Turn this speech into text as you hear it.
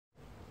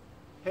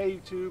Hey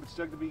YouTube, it's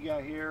Doug the Bee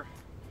Guy here.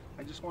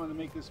 I just wanted to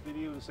make this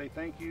video to say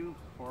thank you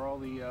for all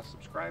the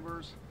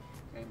subscribers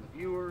and the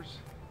viewers.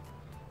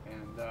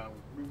 And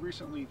we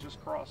recently just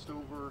crossed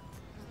over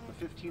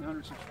the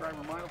 1,500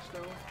 subscriber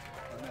milestone,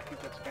 and I think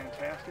that's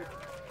fantastic.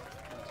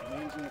 It's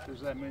amazing that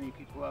there's that many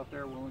people out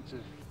there willing to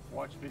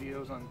watch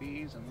videos on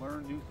bees and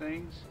learn new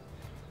things.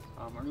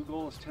 Our new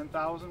goal is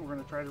 10,000. We're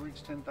going to try to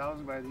reach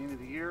 10,000 by the end of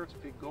the year. It's a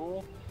big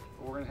goal,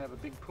 but we're going to have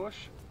a big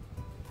push.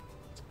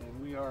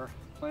 And we are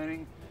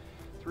planning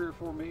 3 or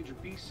 4 major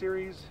bee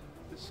series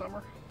this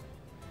summer,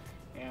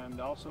 and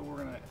also we're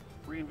going to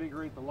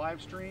reinvigorate the live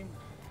stream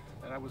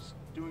that I was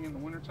doing in the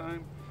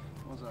wintertime.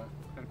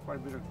 Got quite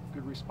a bit of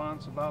good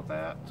response about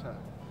that.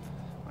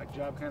 My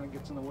job kind of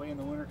gets in the way in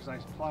the winter because I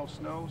plow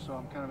snow, so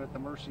I'm kind of at the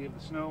mercy of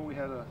the snow. We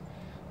had a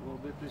little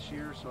bit this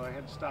year, so I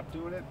had to stop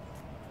doing it,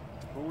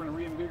 but we're going to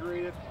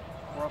reinvigorate it.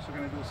 We're also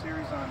going to do a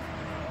series on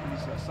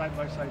these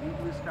side-by-side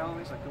nucleus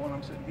colonies, like the one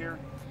I'm sitting here,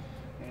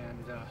 and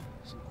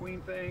some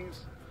queen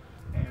things,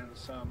 and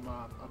some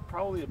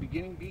probably a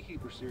beginning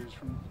beekeeper series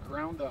from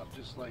ground up,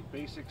 just like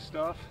basic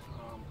stuff.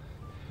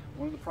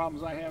 One of the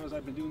problems I have is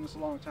I've been doing this a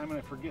long time and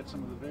I forget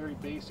some of the very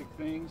basic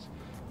things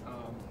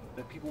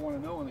that people want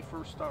to know when they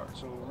first start.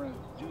 So we're going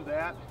to do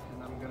that,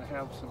 and I'm going to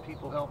have some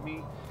people help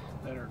me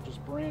that are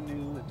just brand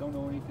new, that don't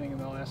know anything,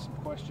 and they'll ask some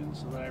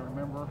questions so that I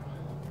remember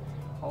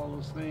all of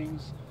those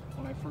things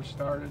when I first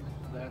started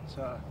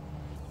that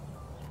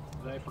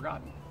I've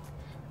forgotten,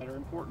 that are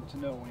important to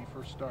know when you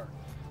first start.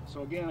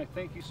 So again, I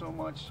thank you so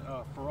much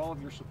for all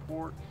of your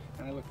support,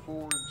 and I look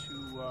forward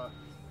to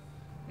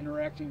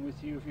interacting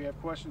with you. If you have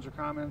questions or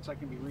comments, I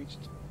can be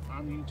reached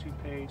on the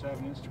YouTube page. I have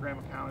an Instagram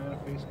account and a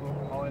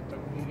Facebook, all at Doug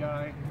the Bee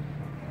Guy,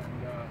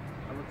 and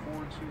I look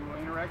forward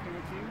to interacting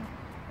with you.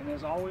 And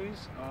as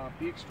always,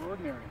 be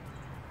extraordinary.